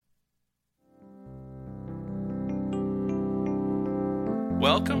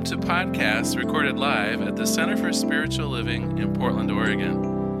Welcome to podcasts recorded live at the Center for Spiritual Living in Portland,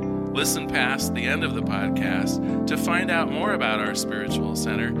 Oregon. Listen past the end of the podcast to find out more about our spiritual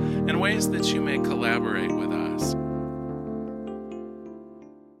center and ways that you may collaborate with us.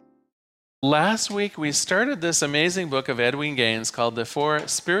 Last week, we started this amazing book of Edwin Gaines called The 4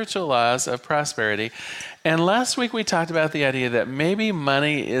 Spiritual Laws of Prosperity. And last week, we talked about the idea that maybe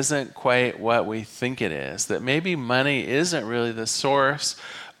money isn't quite what we think it is, that maybe money isn't really the source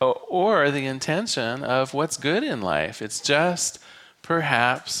or the intention of what's good in life. It's just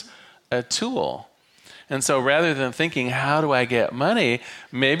perhaps a tool. And so rather than thinking, how do I get money,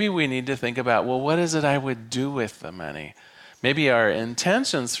 maybe we need to think about, well, what is it I would do with the money? Maybe our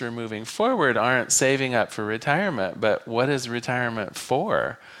intentions for moving forward aren't saving up for retirement, but what is retirement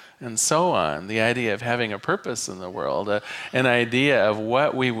for? And so on. The idea of having a purpose in the world, an idea of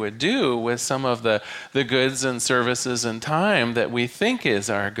what we would do with some of the goods and services and time that we think is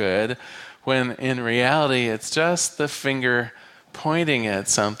our good, when in reality it's just the finger pointing at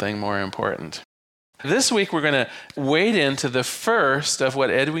something more important. This week, we're going to wade into the first of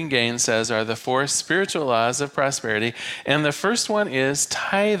what Edwin Gaines says are the 4 spiritual laws of prosperity. And the first one is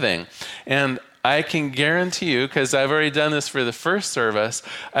tithing. And I can guarantee you, because I've already done this for the first service,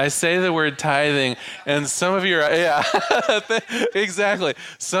 I say the word tithing, and some of your, exactly.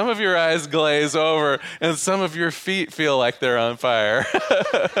 Some of your eyes glaze over, and some of your feet feel like they're on fire.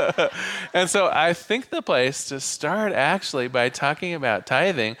 And so I think the place to start actually by talking about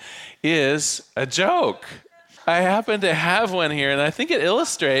tithing is a joke. I happen to have one here, and I think it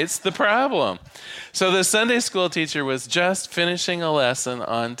illustrates the problem. So the Sunday school teacher was just finishing a lesson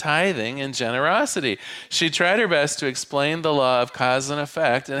on tithing and generosity. She tried her best to explain the law of cause and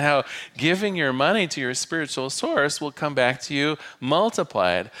effect and how giving your money to your spiritual source will come back to you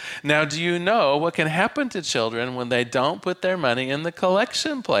multiplied. Now, do you know what can happen to children when they don't put their money in the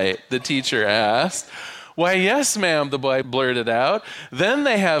collection plate? The teacher asked. Why, yes, ma'am, the boy blurted out. Then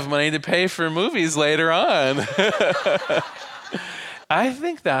they have money to pay for movies later on. I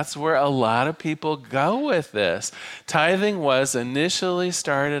think that's where a lot of people go with this. Tithing was initially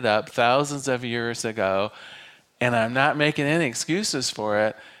started up thousands of years ago, and I'm not making any excuses for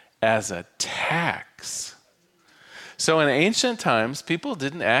it, as a tax. So in ancient times, people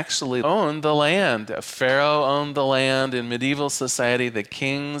didn't actually own the land. Pharaoh owned the land. In medieval society, the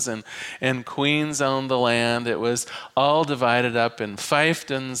kings and queens owned the land. It was all divided up in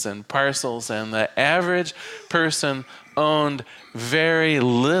fiefdoms and parcels, and the average person owned very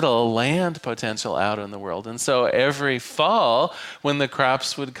little land potential out in the world. And so every fall, when the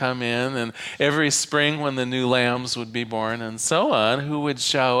crops would come in, and every spring when the new lambs would be born, and so on, who would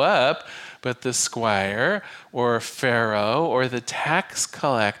show up but the squire or Pharaoh or the tax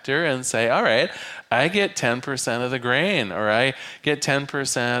collector and say, all right, I get 10% of the grain, or I get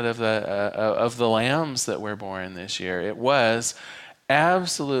 10% of the lambs that were born this year. It was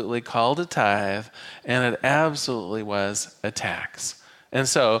absolutely called a tithe, and it absolutely was a tax. And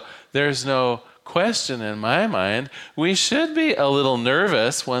so there's no question in my mind, we should be a little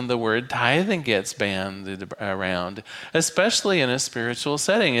nervous when the word tithing gets bandied around, especially in a spiritual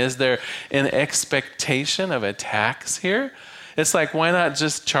setting. Is there an expectation of a tax here? It's like, why not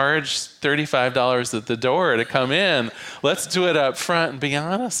just charge $35 at the door to come in? Let's do it up front and be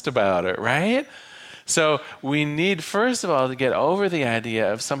honest about it, right? So we need, first of all, to get over the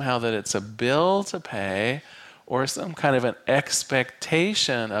idea of somehow that it's a bill to pay, or some kind of an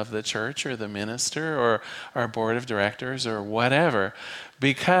expectation of the church or the minister or our board of directors or whatever.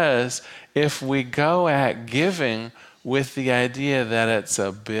 Because if we go at giving with the idea that it's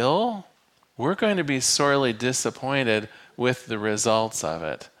a bill, we're going to be sorely disappointed with the results of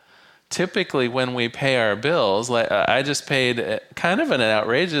it. Typically, when we pay our bills, like I just paid kind of an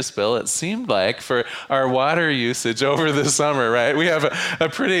outrageous bill, it seemed like, for our water usage over the summer, right? We have a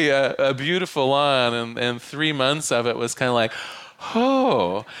pretty a beautiful lawn, and 3 months of it was kind of like,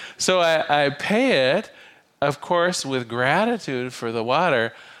 oh. So I pay it, of course, with gratitude for the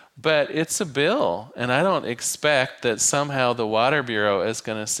water, but it's a bill, and I don't expect that somehow the Water Bureau is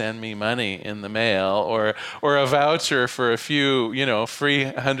going to send me money in the mail or a voucher for a few, free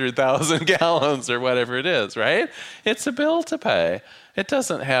 100,000 gallons or whatever it is, right? It's a bill to pay. It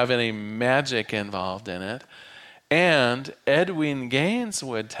doesn't have any magic involved in it. And Edwin Gaines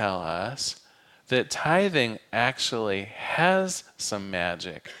would tell us that tithing actually has some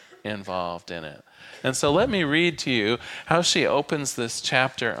magic involved in it. And so let me read to you how she opens this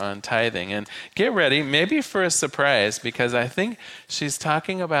chapter on tithing. And get ready, maybe for a surprise, because I think she's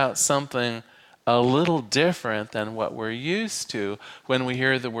talking about something a little different than what we're used to when we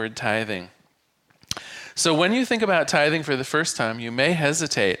hear the word tithing. So when you think about tithing for the first time, you may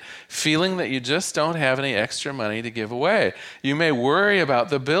hesitate, feeling that you just don't have any extra money to give away. You may worry about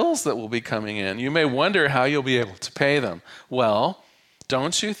the bills that will be coming in. You may wonder how you'll be able to pay them. Well,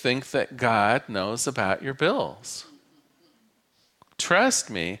 don't you think that God knows about your bills? Trust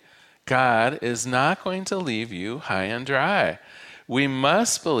me, God is not going to leave you high and dry. We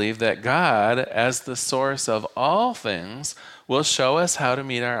must believe that God, as the source of all things, will show us how to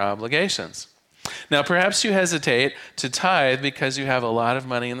meet our obligations. Now, perhaps you hesitate to tithe because you have a lot of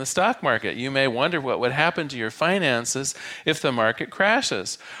money in the stock market. You may wonder what would happen to your finances if the market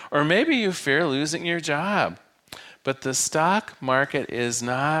crashes. Or maybe you fear losing your job. But the stock market is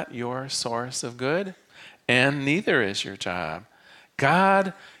not your source of good, and neither is your job.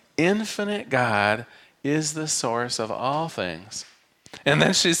 God, infinite God, is the source of all things. And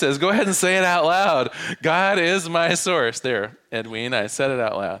then she says, go ahead and say it out loud. God is my source. There, Edwina, I said it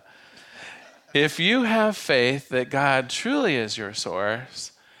out loud. If you have faith that God truly is your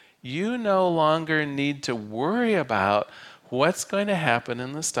source, you no longer need to worry about what's going to happen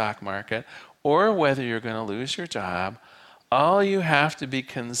in the stock market or whether you're going to lose your job. All you have to be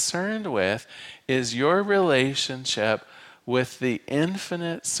concerned with is your relationship with the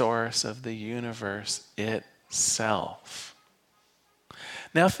infinite source of the universe itself.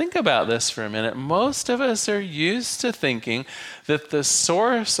 Now think about this for a minute. Most of us are used to thinking that the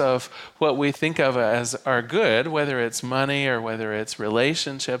source of what we think of as our good, whether it's money or whether it's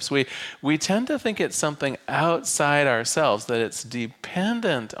relationships, we tend to think it's something outside ourselves, that it's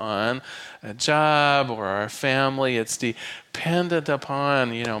dependent on a job or our family. It's dependent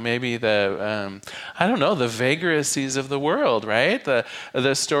upon, maybe the vagaries of the world, right?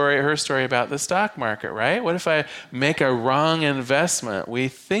 Her story about the stock market, right? What if I make a wrong investment? We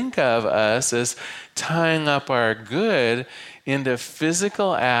think of us as tying up our good into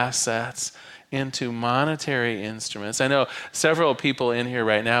physical assets, into monetary instruments. I know several people in here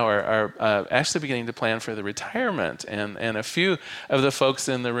right now are actually beginning to plan for the retirement, and a few of the folks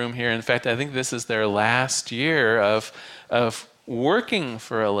in the room here, in fact, I think this is their last year of working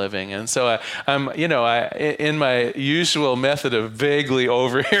for a living. And so in my usual method of vaguely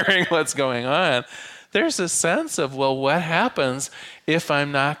overhearing what's going on, there's a sense of, well, what happens if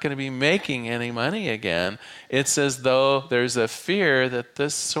I'm not going to be making any money again? It's as though there's a fear that the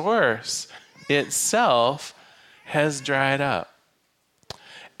source itself has dried up.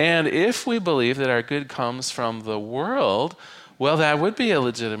 And if we believe that our good comes from the world, well, that would be a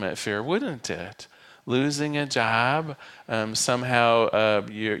legitimate fear, wouldn't it? Losing a job, somehow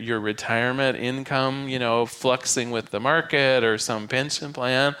your retirement income, fluxing with the market or some pension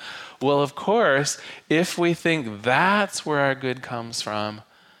plan. Well, of course, if we think that's where our good comes from,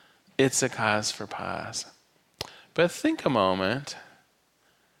 it's a cause for pause. But think a moment.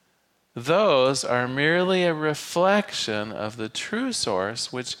 Those are merely a reflection of the true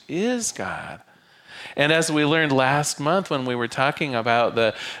source, which is God. And as we learned last month when we were talking about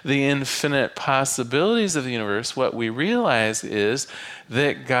the infinite possibilities of the universe, what we realize is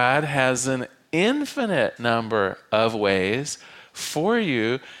that God has an infinite number of ways for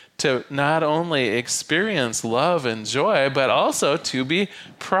you to not only experience love and joy, but also to be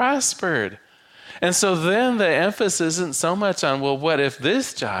prospered. And so then the emphasis isn't so much on, well, what if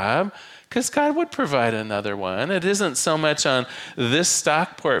this job? Because God would provide another one. It isn't so much on this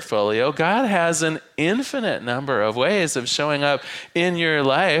stock portfolio. God has an infinite number of ways of showing up in your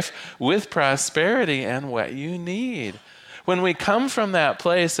life with prosperity and what you need. When we come from that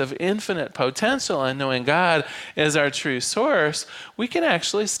place of infinite potential and knowing God as our true source, we can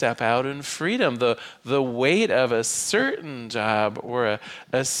actually step out in freedom. The weight of a certain job or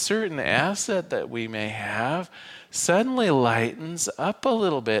a certain asset that we may have suddenly lightens up a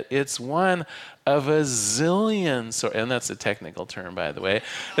little bit. It's one of a zillion, and that's a technical term, by the way.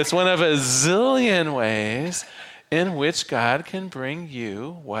 It's one of a zillion ways in which God can bring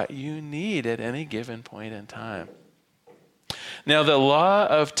you what you need at any given point in time. Now, the law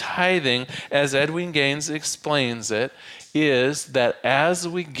of tithing, as Edwin Gaines explains it, is that as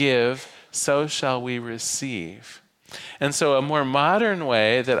we give, so shall we receive. And so a more modern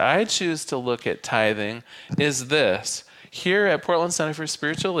way that I choose to look at tithing is this. Here at Portland Center for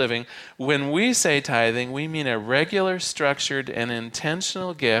Spiritual Living, when we say tithing, we mean a regular, structured, and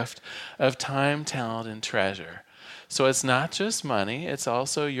intentional gift of time, talent, and treasure. So it's not just money, it's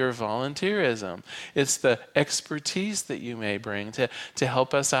also your volunteerism. It's the expertise that you may bring to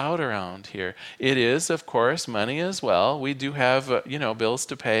help us out around here. It is, of course, money as well. We do have, bills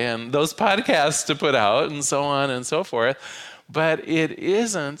to pay and those podcasts to put out and so on and so forth. But it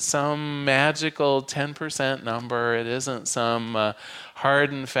isn't some magical 10% number. It isn't some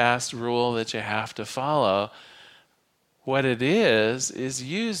hard and fast rule that you have to follow. What it is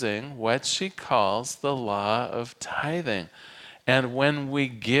using what she calls the law of tithing. And when we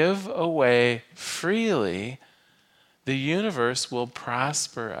give away freely, the universe will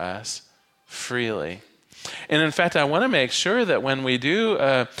prosper us freely. And in fact, I want to make sure that when we do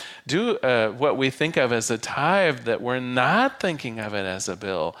what we think of as a tithe, that we're not thinking of it as a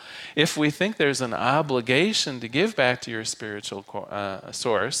bill. If we think there's an obligation to give back to your spiritual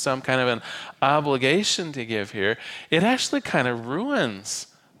source, some kind of an obligation to give here, it actually kind of ruins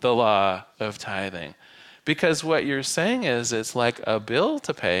the law of tithing. Because what you're saying is it's like a bill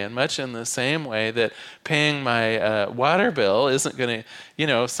to pay, and much in the same way that paying my water bill isn't going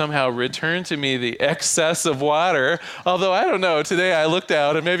to, somehow return to me the excess of water. Although I don't know, today I looked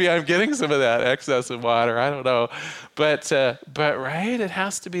out and maybe I'm getting some of that excess of water. I don't know, but right, it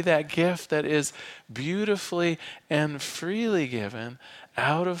has to be that gift that is beautifully and freely given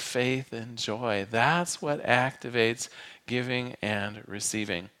out of faith and joy. That's what activates giving and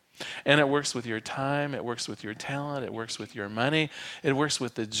receiving. And it works with your time, it works with your talent, it works with your money, it works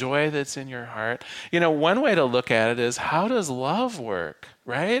with the joy that's in your heart. One way to look at it is, how does love work,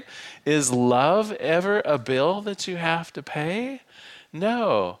 right? Is love ever a bill that you have to pay?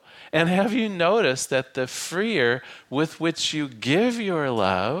 No. And have you noticed that the freer with which you give your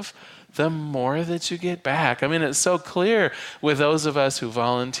love, the more that you get back? I mean, it's so clear with those of us who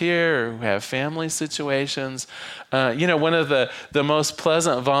volunteer or who have family situations. One of the most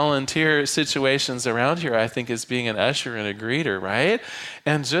pleasant volunteer situations around here, I think, is being an usher and a greeter, right?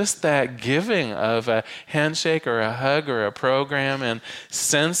 And just that giving of a handshake or a hug or a program and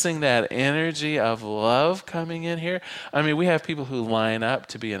sensing that energy of love coming in here. I mean, we have people who line up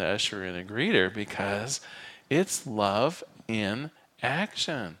to be an usher and a greeter because it's love in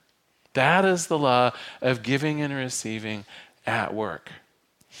action. That is the law of giving and receiving at work.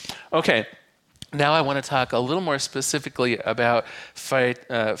 Okay, now I want to talk a little more specifically about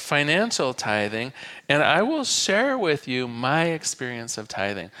financial tithing, and I will share with you my experience of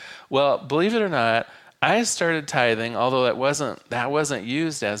tithing. Well, believe it or not, I started tithing, although that wasn't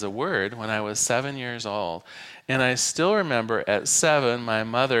used as a word, when I was 7 years old. And I still remember at 7, my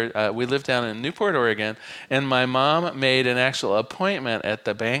mother, we lived down in Newport, Oregon, and my mom made an actual appointment at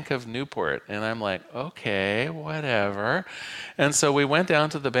the Bank of Newport. And I'm like, okay, whatever. And so we went down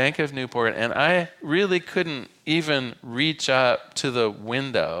to the Bank of Newport, and I really couldn't even reach up to the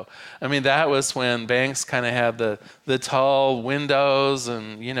window. I mean, that was when banks kind of had the tall windows,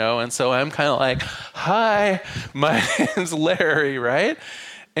 and so I'm kind of like, hi, my name's Larry, right?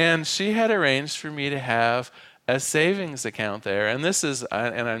 And she had arranged for me to have a savings account there. And this is,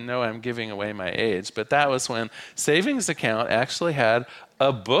 and I know I'm giving away my age, but that was when savings account actually had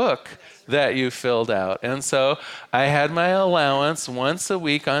a book that you filled out. And so I had my allowance once a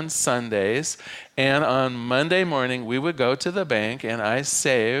week on Sundays, and on Monday morning we would go to the bank and I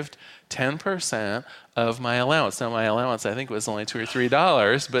saved 10% of my allowance. Now, my allowance, I think, was only $2 or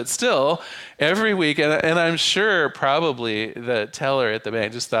 $3, but still, every week, and I'm sure probably the teller at the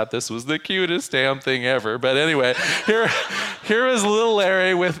bank just thought this was the cutest damn thing ever. But anyway, here was little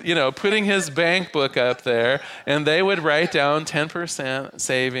Larry with, putting his bank book up there, and they would write down 10%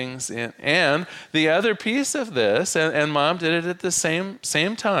 savings. And the other piece of this, and Mom did it at the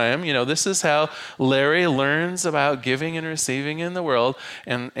same time, this is how Larry learns about giving and receiving in the world,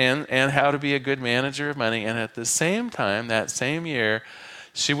 and how to be a good manager of money. And at the same time, that same year,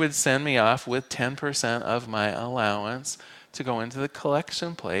 she would send me off with 10% of my allowance to go into the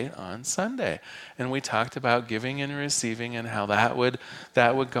collection plate on Sunday. And we talked about giving and receiving and how that would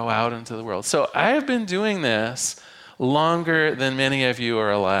go out into the world. So I have been doing this longer than many of you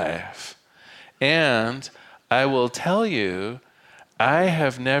are alive. And I will tell you, I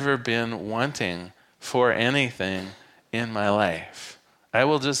have never been wanting for anything in my life. I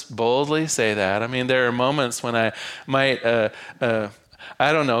will just boldly say that. I mean, there are moments when I might,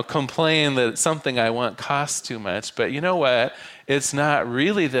 complain that something I want costs too much. But you know what? It's not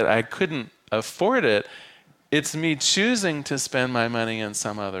really that I couldn't afford it. It's me choosing to spend my money in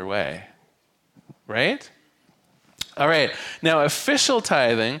some other way. Right? All right, now official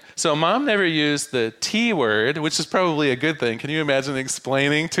tithing. So Mom never used the T word, which is probably a good thing. Can you imagine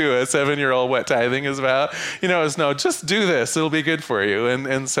explaining to a 7-year-old what tithing is about? It's no, just do this. It'll be good for you.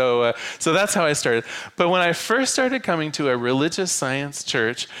 And so that's how I started. But when I first started coming to a religious science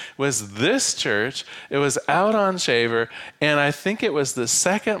church, was this church. It was out on Shaver, and I think it was the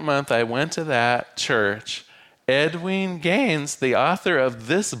second month I went to that church. Edwene Gaines, the author of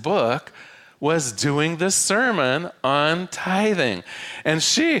this book, was doing the sermon on tithing. And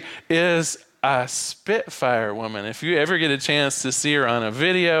she is a spitfire woman. If you ever get a chance to see her on a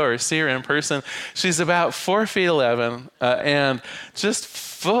video or see her in person, she's about 4'11", and just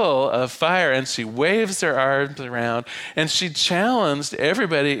full of fire, and she waves her arms around, and she challenged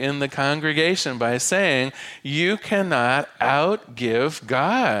everybody in the congregation by saying, you cannot outgive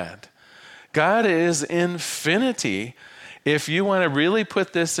God. God is infinity. If you want to really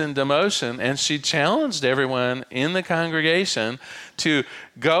put this into motion, and she challenged everyone in the congregation to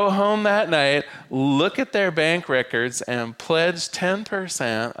go home that night, look at their bank records, and pledge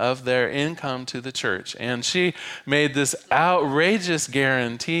 10% of their income to the church. And she made this outrageous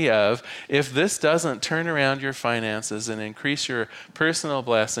guarantee of, if this doesn't turn around your finances and increase your personal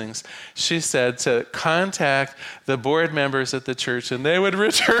blessings, she said to contact the board members at the church and they would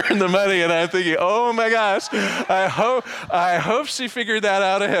return the money. And I'm thinking, oh my gosh, I hope she figured that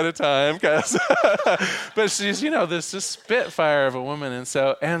out ahead of time, because but she's, this just spitfire of a woman.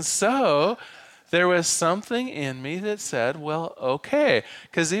 And so there was something in me that said, well, okay,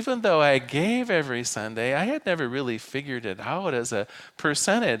 because even though I gave every Sunday, I had never really figured it out as a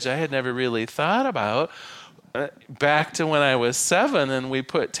percentage. I had never really thought about back to when I was 7 and we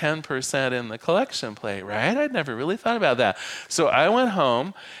put 10% in the collection plate, right? I'd never really thought about that. So I went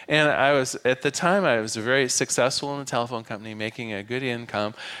home, and at the time, I was very successful in the telephone company, making a good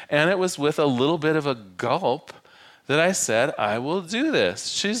income, and it was with a little bit of a gulp that I said, I will do this.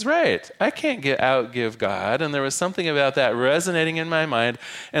 She's right. I can't outgive God. And there was something about that resonating in my mind.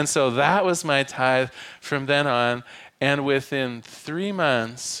 And so that was my tithe from then on. And within 3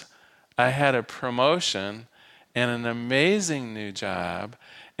 months, I had a promotion and an amazing new job.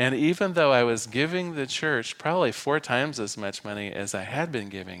 And even though I was giving the church probably 4 times as much money as I had been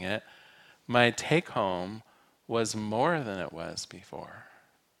giving it, my take home was more than it was before.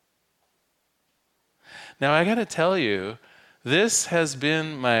 Now, I got to tell you, this has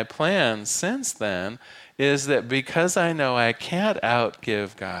been my plan since then, is that because I know I can't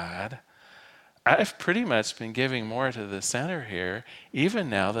outgive God, I've pretty much been giving more to the center here, even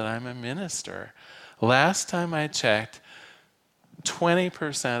now that I'm a minister. Last time I checked,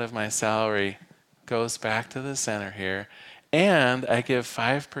 20% of my salary goes back to the center here, and I give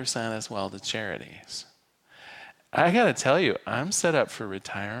 5% as well to charities. I got to tell you, I'm set up for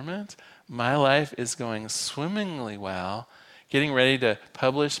retirement. My life is going swimmingly well, getting ready to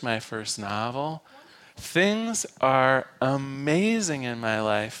publish my first novel. Things are amazing in my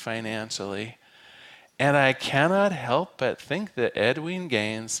life financially, and I cannot help but think that Edwene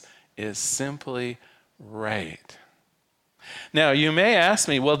Gaines is simply right. Now, you may ask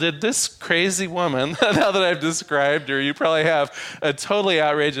me, well, did this crazy woman, now that I've described her, you probably have a totally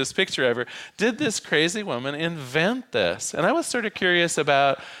outrageous picture of her, did this crazy woman invent this? And I was sort of curious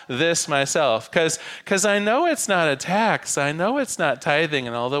about this myself, because I know it's not a tax, I know it's not tithing,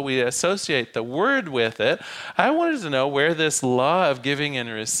 and although we associate the word with it, I wanted to know where this law of giving and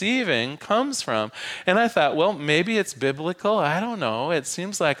receiving comes from. And I thought, well, maybe it's biblical, I don't know. It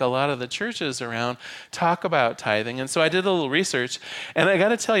seems like a lot of the churches around talk about tithing. And so I did a little research, and I got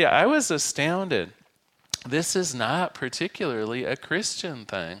to tell you, I was astounded. This is not particularly a Christian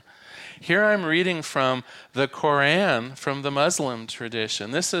thing. Here I'm reading from the Quran, from the Muslim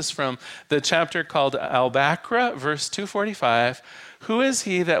tradition. This is from the chapter called Al-Baqarah, verse 245. Who is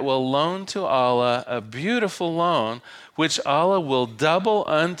he that will loan to Allah a beautiful loan, which Allah will double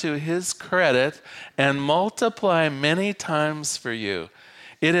unto his credit and multiply many times for you?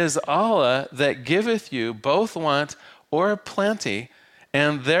 It is Allah that giveth you both want or plenty,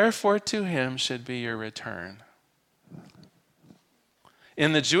 and therefore to him should be your return.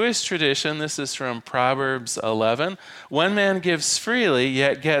 In the Jewish tradition, this is from Proverbs 11, one man gives freely,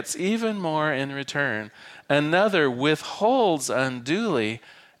 yet gets even more in return. Another withholds unduly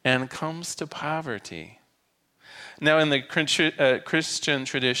and comes to poverty. Now, in the Christian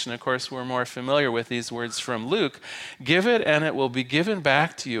tradition, of course, we're more familiar with these words from Luke. Give it, and it will be given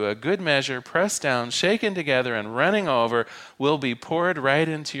back to you. A good measure, pressed down, shaken together, and running over, will be poured right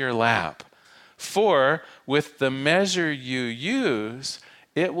into your lap. For with the measure you use,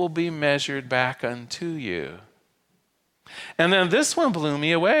 it will be measured back unto you. And then this one blew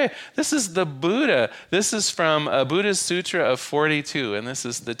me away. This is the Buddha. This is from Buddha's Sutra of 42, and this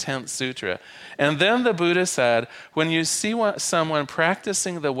is the 10th Sutra. And then the Buddha said, when you see someone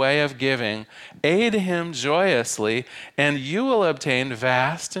practicing the way of giving, aid him joyously, and you will obtain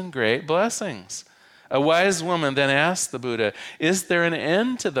vast and great blessings. A wise woman then asked the Buddha, is there an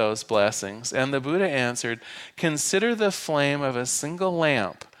end to those blessings? And the Buddha answered, consider the flame of a single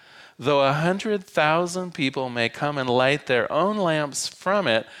lamp. Though 100,000 people may come and light their own lamps from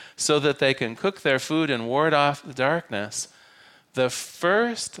it so that they can cook their food and ward off the darkness, The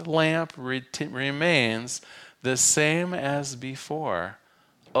first lamp remains the same as before,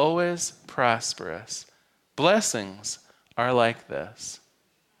 always prosperous. Blessings are like this.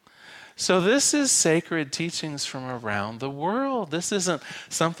 So this is sacred teachings from around the world. This isn't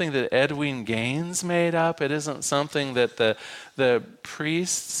something that Edwin Gaines made up. It isn't something that the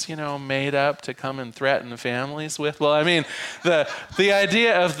priests, made up to come and threaten families with. Well, I mean, the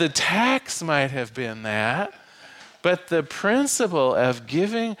idea of the tax might have been that, but the principle of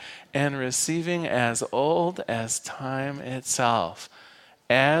giving and receiving as old as time itself.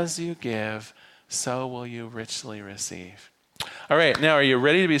 As you give, so will you richly receive. All right, now are you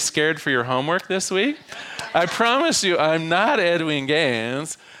ready to be scared for your homework this week? I promise you I'm not Edwin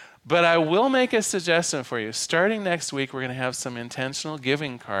Gaines, but I will make a suggestion for you. Starting next week, we're going to have some intentional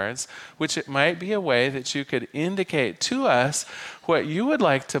giving cards, which it might be a way that you could indicate to us what you would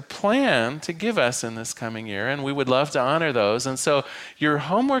like to plan to give us in this coming year, and we would love to honor those. And so your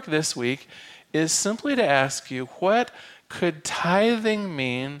homework this week is simply to ask you, what could tithing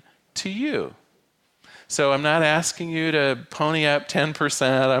mean to you? So I'm not asking you to pony up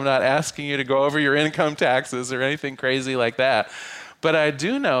 10%. I'm not asking you to go over your income taxes or anything crazy like that. But I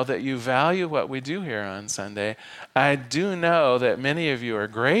do know that you value what we do here on Sunday. I do know that many of you are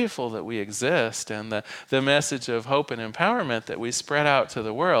grateful that we exist and the message of hope and empowerment that we spread out to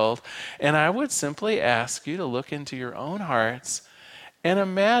the world. And I would simply ask you to look into your own hearts and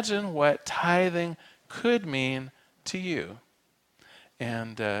imagine what tithing could mean to you.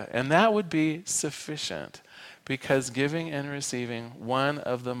 And that would be sufficient, because giving and receiving, one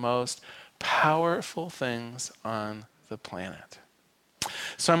of the most powerful things on the planet.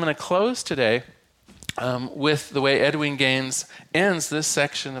 So I'm going to close today with the way Edwin Gaines ends this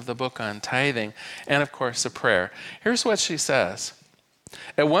section of the book on tithing, and of course a prayer. Here's what she says.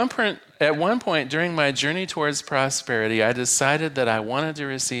 At one point during my journey towards prosperity, I decided that I wanted to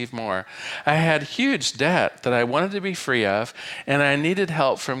receive more. I had huge debt that I wanted to be free of, and I needed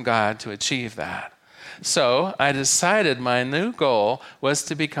help from God to achieve that. So I decided my new goal was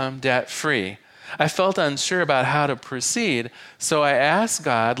to become debt-free. I felt unsure about how to proceed, so I asked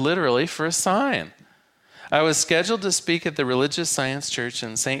God literally for a sign. I was scheduled to speak at the Religious Science Church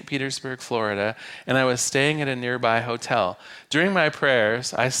in St. Petersburg, Florida, and I was staying at a nearby hotel. During my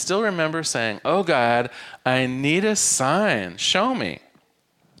prayers, I still remember saying, "Oh God, I need a sign. Show me."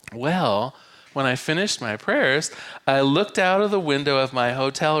 Well, when I finished my prayers, I looked out of the window of my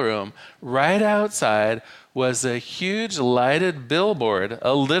hotel room. Right outside was a huge lighted billboard,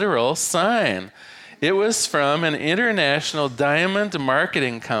 a literal sign. It was from an international diamond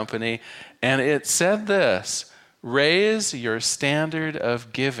marketing company, and it said this: "Raise your standard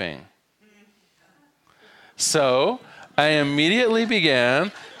of giving." So I immediately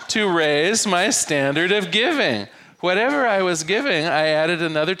began to raise my standard of giving. Whatever I was giving, I added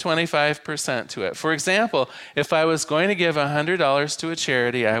another 25% to it. For example, if I was going to give $100 to a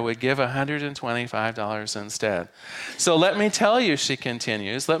charity, I would give $125 instead. So let me tell you, she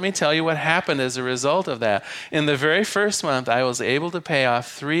continues, let me tell you what happened as a result of that. In the very first month, I was able to pay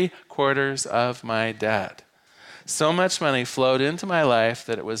off 3/4 of my debt. So much money flowed into my life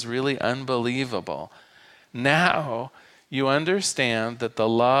that it was really unbelievable. Now you understand that the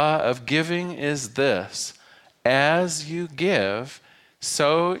law of giving is this: as you give,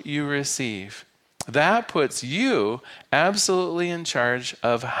 so you receive. That puts you absolutely in charge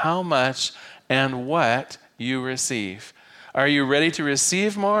of how much and what you receive. Are you ready to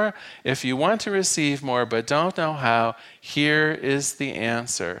receive more? If you want to receive more but don't know how, here is the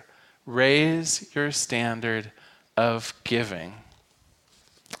answer. Raise your standard of giving.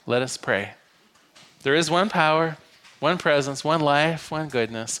 Let us pray. There is one power, one presence, one life, one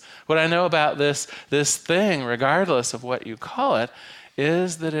goodness. What I know about this thing, regardless of what you call it,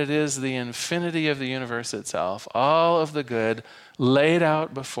 is that it is the infinity of the universe itself, all of the good laid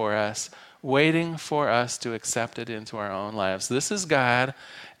out before us, waiting for us to accept it into our own lives. This is God,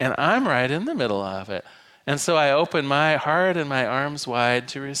 and I'm right in the middle of it. And so I open my heart and my arms wide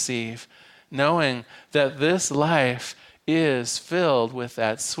to receive, knowing that this life is filled with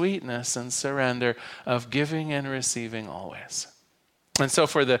that sweetness and surrender of giving and receiving always. And so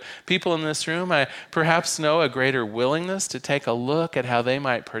for the people in this room, I perhaps know a greater willingness to take a look at how they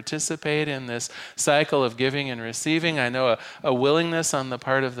might participate in this cycle of giving and receiving. I know a willingness on the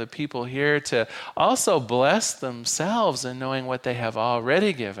part of the people here to also bless themselves in knowing what they have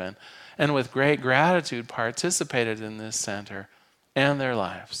already given, and with great gratitude participated in this center and their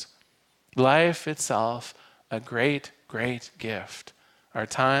lives. Life itself, a great, great gift. Our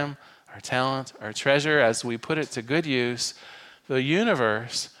time, our talent, our treasure, as we put it to good use, the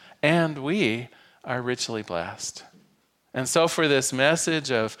universe and we are richly blessed. And so for this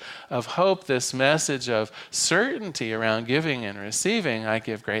message of hope, this message of certainty around giving and receiving, I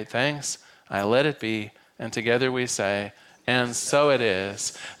give great thanks. I let it be. And together we say, and so it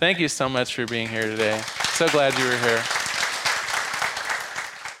is. Thank you so much for being here today. So glad you were here.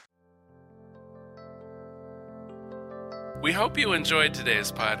 We hope you enjoyed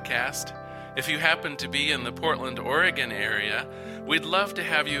today's podcast. If you happen to be in the Portland, Oregon area, we'd love to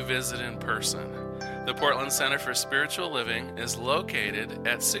have you visit in person. The Portland Center for Spiritual Living is located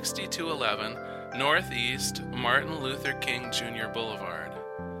at 6211 Northeast Martin Luther King Jr. Boulevard.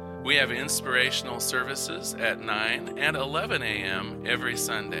 We have inspirational services at 9 and 11 a.m. every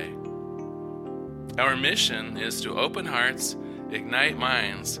Sunday. Our mission is to open hearts, ignite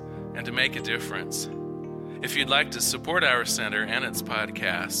minds, and to make a difference. If you'd like to support our center and its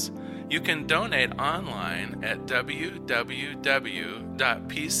podcasts, you can donate online at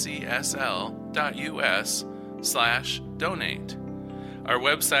www.pcsl.us/donate. Our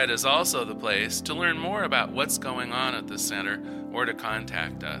website is also the place to learn more about what's going on at the center or to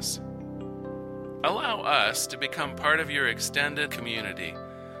contact us. Allow us to become part of your extended community.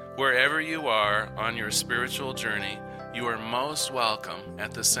 Wherever you are on your spiritual journey, you are most welcome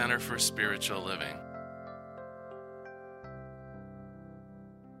at the Center for Spiritual Living.